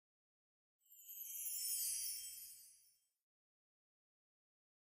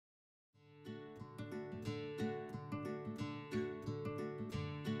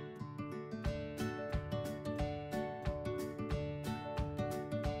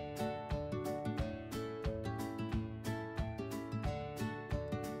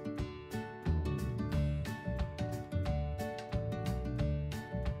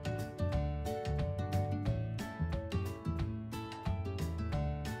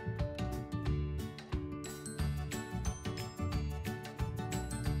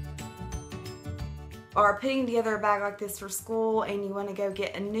are putting together a bag like this for school and you want to go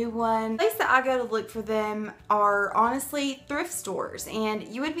get a new one, the place that I go to look for them are honestly thrift stores. And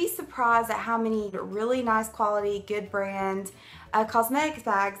you would be surprised at how many really nice quality, good brand cosmetics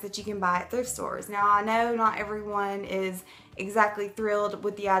bags that you can buy at thrift stores. Now I know not everyone is exactly thrilled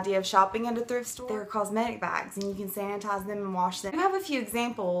with the idea of shopping at a thrift store. They're cosmetic bags and you can sanitize them and wash them. I have a few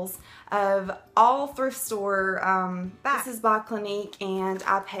examples of all thrift store bags. This is by Clinique and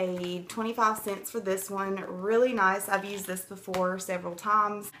I paid 25 cents for this one. Really nice. I've used this before several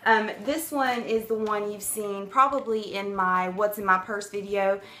times. This one is the one you've seen probably in my What's in My Purse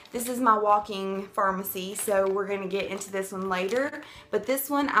video. This is my walking pharmacy, so we're going to get into this one later. But this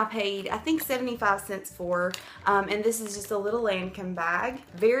one I paid, I think, 75 cents for, and this is just a little Lancome bag.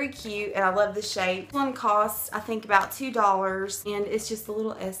 Very cute, and I love the shape. This one costs, I think, about $2, and it's just a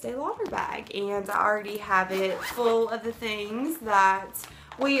little Estee Lauder bag, and I already have it full of the things that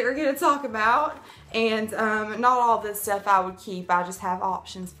we are going to talk about. And not all this stuff I would keep. I just have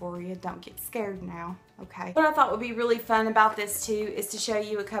options for you. Don't get scared now. Okay. What I thought would be really fun about this too is to show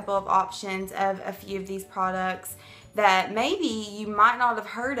you a couple of options of a few of these products that maybe you might not have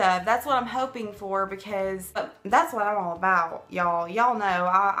heard of. That's what I'm hoping for, because that's what I'm all about, y'all. Y'all know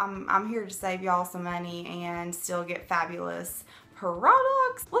I'm here to save y'all some money and still get fabulous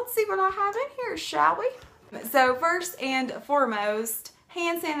products. Let's see what I have in here, shall we? So first and foremost,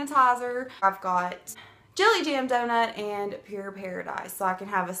 hand sanitizer. I've got Jelly Jam Donut and Pure Paradise, so I can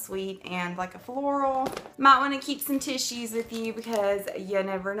have a sweet and like a floral. Might want to keep some tissues with you because you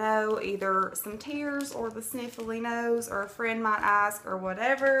never know, either some tears or the sniffly nose or a friend might ask or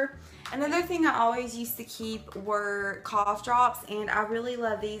whatever. Another thing I always used to keep were cough drops, and I really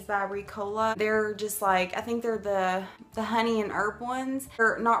love these by Ricola. They're just like, I think they're the honey and herb ones.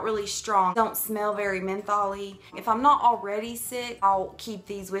 They're not really strong, don't smell very mentholy. If I'm not already sick, I'll keep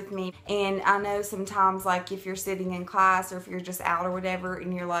these with me. And I know sometimes, like if you're sitting in class or if you're just out or whatever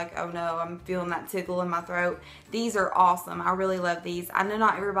and you're like, oh no, I'm feeling that tickle in my throat, these are awesome. I really love these. I know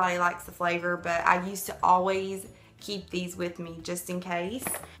not everybody likes the flavor, but I used to always keep these with me just in case.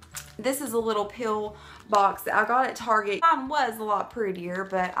 This is a little pill box that I got at Target. Mine was a lot prettier,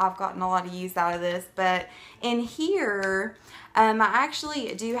 but I've gotten a lot of use out of this. But in here, I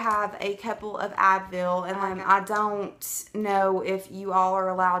actually do have a couple of Advil, and I don't know if you all are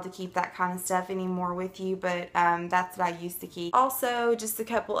allowed to keep that kind of stuff anymore with you, but that's what I used to keep. Also, just a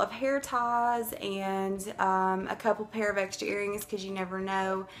couple of hair ties and a couple pair of extra earrings because you never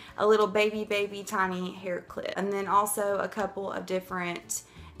know. A little baby tiny hair clip, and then also a couple of different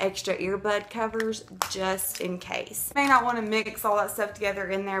extra earbud covers just in case. You may not want to mix all that stuff together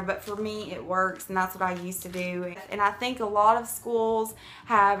in there, but for me it works, and that's what I used to do. And I think a lot of schools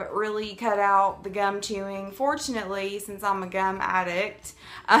have really cut out the gum chewing. Fortunately, since I'm a gum addict,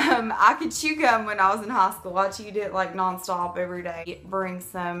 I could chew gum when I was in high school. I chewed it like nonstop every day. Bring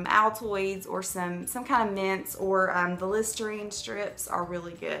some Altoids or some kind of mints, or the Listerine strips are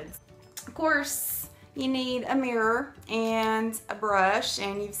really good. Of course, you need a mirror and a brush,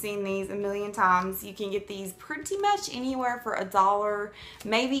 and you've seen these a million times. You can get these pretty much anywhere for $1,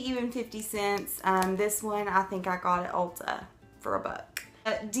 maybe even 50 cents. This one I think I got at Ulta for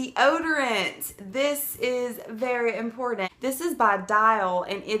 $1. Deodorant. This is very important. This is by Dial,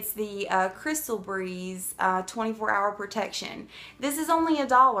 and it's the Crystal Breeze 24-hour protection. This is only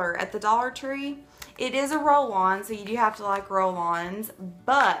 $1 at the Dollar Tree. It is a roll-on, so you do have to like roll-ons,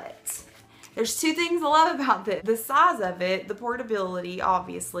 but there's two things I love about this. The size of it, the portability,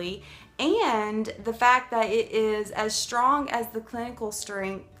 obviously, and the fact that it is as strong as the clinical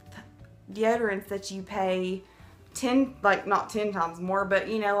strength deodorants that you pay not 10 times more, but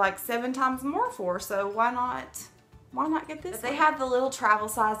you know, like 7 times more for. So why not get this? They have the little travel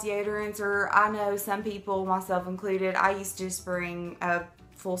size deodorants, or I know some people, myself included, I used to just bring a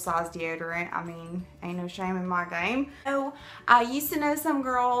full-size deodorant. I mean, ain't no shame in my game. So I used to know some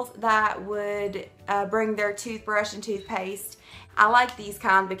girls that would bring their toothbrush and toothpaste. I like these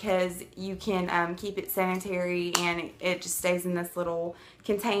kind because you can keep it sanitary, and it just stays in this little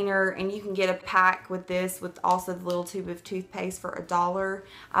container, and you can get a pack with this with also the little tube of toothpaste for $1,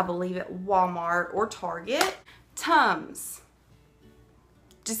 I believe, at Walmart or Target. Tums.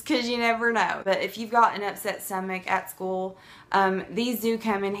 Just because you never know. But if you've got an upset stomach at school, these do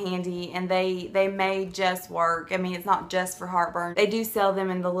come in handy, and they may just work. I mean, it's not just for heartburn. They do sell them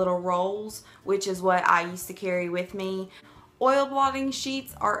in the little rolls, which is what I used to carry with me. Oil blotting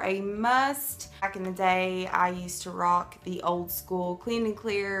sheets are a must. Back in the day, I used to rock the old school Clean and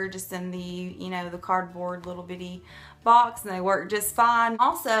Clear, just in the, you know, the cardboard little bitty box and they work just fine.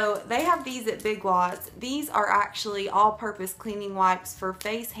 Also, they have these at Big Lots. These are actually all-purpose cleaning wipes for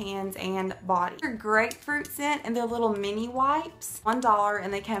face, hands, and body. They're grapefruit scent and they're little mini wipes. $1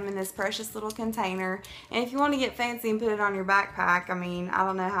 and they come in this precious little container. And if you want to get fancy and put it on your backpack, I mean, I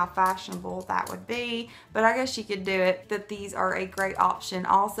don't know how fashionable that would be, but I guess you could do it. That these are a great option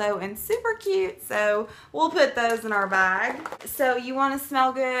also and super cute, so we'll put those in our bag. So you want to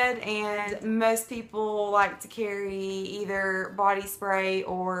smell good, and most people like to carry either body spray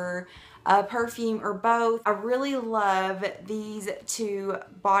or perfume or both. I really love these two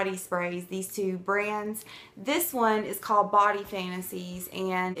body sprays, these two brands. This one is called Body Fantasies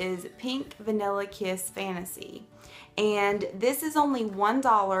and is Pink Vanilla Kiss Fantasy. And this is only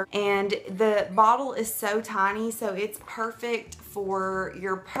 $1, and the bottle is so tiny, so it's perfect for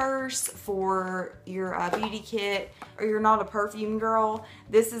your purse, for your beauty kit, or you're not a perfume girl.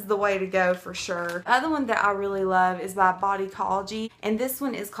 This is the way to go for sure. The other one that I really love is by Bodycology, and this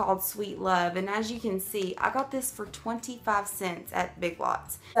one is called Sweet Love. And as you can see, I got this for 25 cents at Big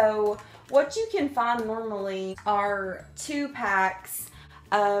Lots. So what you can find normally are 2 packs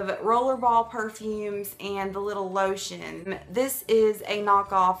of rollerball perfumes and the little lotion. This is a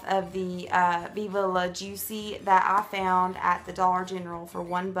knockoff of the Viva La Juicy that I found at the Dollar General for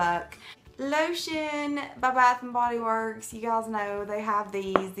 $1. Lotion by Bath & Body Works. You guys know they have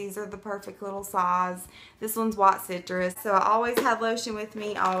these. These are the perfect little size. This one's white citrus. So I always have lotion with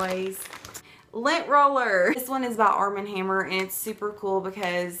me, always. Lint roller. This one is by Arm & Hammer and it's super cool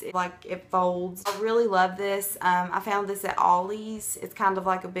because it folds. I really love this. I found this at Ollie's. It's kind of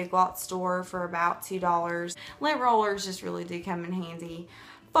like a Big Lots store for about $2. Lint rollers just really do come in handy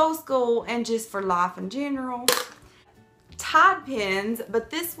for school and just for life in general. Tide pins, but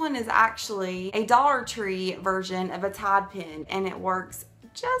this one is actually a Dollar Tree version of a Tide pin and it works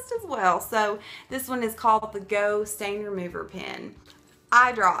just as well. So this one is called the Go Stain Remover Pen.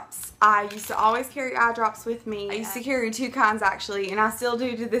 Eye drops. I used to always carry eye drops with me. I used to carry 2 kinds actually, and I still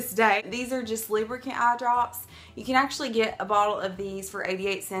do to this day. These are just lubricant eye drops. You can actually get a bottle of these for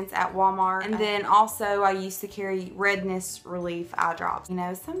 88 cents at Walmart. And then also I used to carry redness relief eye drops. You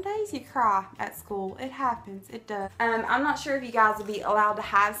know, some days you cry at school. It happens. It does. I'm not sure if you guys will be allowed to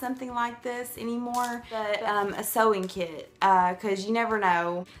have something like this anymore, but a sewing kit, because you never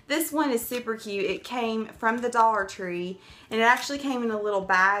know. This one is super cute. It came from the Dollar Tree, and it actually came in a little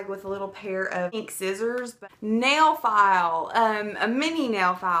bag with a little pair of pink scissors. Nail file, a mini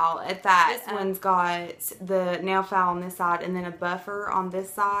nail file at that. This one's got the nail file on this side and then a buffer on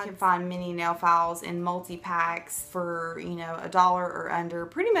this side. You can find mini nail files in multi-packs for, you know, $1 or under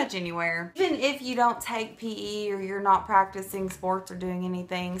pretty much anywhere. Even if you don't take PE or you're not practicing sports or doing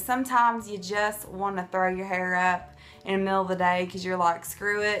anything, sometimes you just want to throw your hair up in the middle of the day because you're like,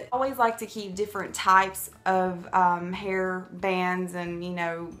 screw it. I always like to keep different types of hair bands and, you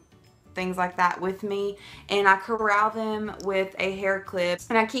know, things like that with me, and I corral them with a hair clip,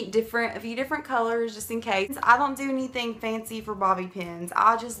 and I keep a few different colors just in case. I don't do anything fancy for bobby pins.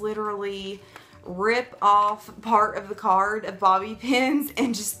 I just literally rip off part of the card of bobby pins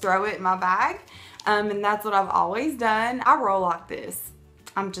and just throw it in my bag, and that's what I've always done. I roll like this.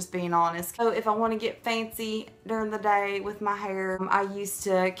 I'm just being honest. So if I want to get fancy during the day with my hair, I used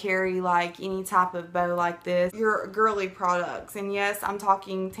to carry like any type of bow like this. Your Girly products, and yes, I'm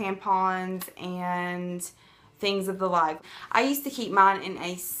talking tampons and things of the like. I used to keep mine in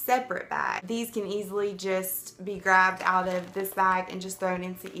a separate bag. These can easily just be grabbed out of this bag and just thrown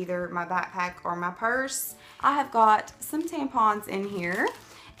into either my backpack or my purse. I have got some tampons in here.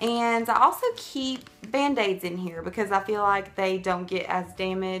 And I also keep Band-Aids in here because I feel like they don't get as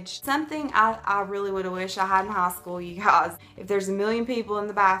damaged. Something I really would have wished I had in high school, you guys. If there's a million people in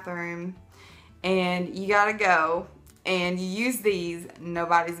the bathroom and you gotta go and you use these,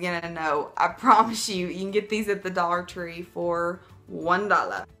 nobody's gonna know. I promise you, you can get these at the Dollar Tree for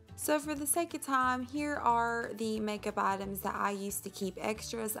 $1. So for the sake of time, here are the makeup items that I used to keep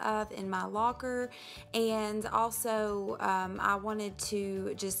extras of in my locker. And also I wanted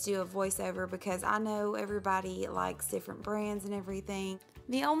to just do a voiceover because I know everybody likes different brands and everything.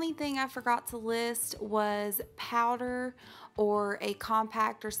 The only thing I forgot to list was powder or a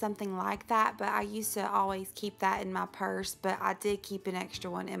compact or something like that, but I used to always keep that in my purse, but I did keep an extra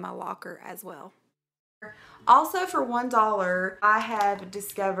one in my locker as well. Also for $1, I have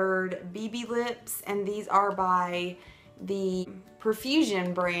discovered BB lips, and these are by the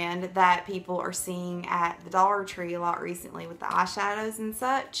Profusion brand that people are seeing at the Dollar Tree a lot recently with the eyeshadows and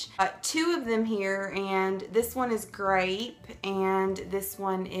such. 2 of them here, and this one is grape and this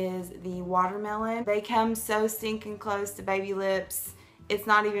one is the watermelon. They come so stinking close to baby lips. it's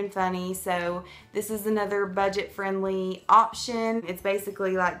not even funny. So this is another budget friendly option. It's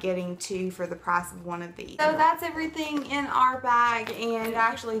basically like getting 2 for the price of one of these. So that's everything in our bag, and it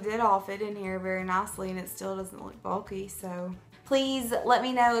actually did all fit in here very nicely, and it still doesn't look bulky. So please let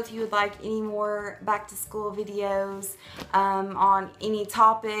me know if you would like any more back to school videos on any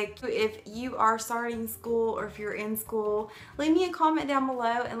topic. If you are starting school or if you're in school, leave me a comment down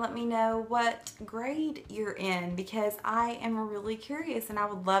below and let me know what grade you're in, because I am really curious and I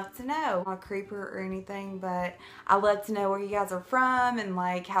would love to know. I'm not a creeper or anything, but I love to know where you guys are from and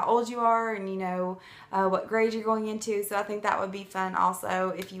like how old you are, and you know what grade you're going into. So I think that would be fun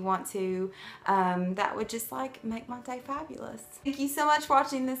also if you want to. That would just like make my day fabulous. Thank you so much for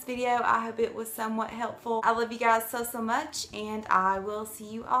watching this video. I hope it was somewhat helpful. I love you guys so much, and I will see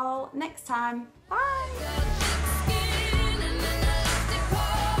you all next time. Bye!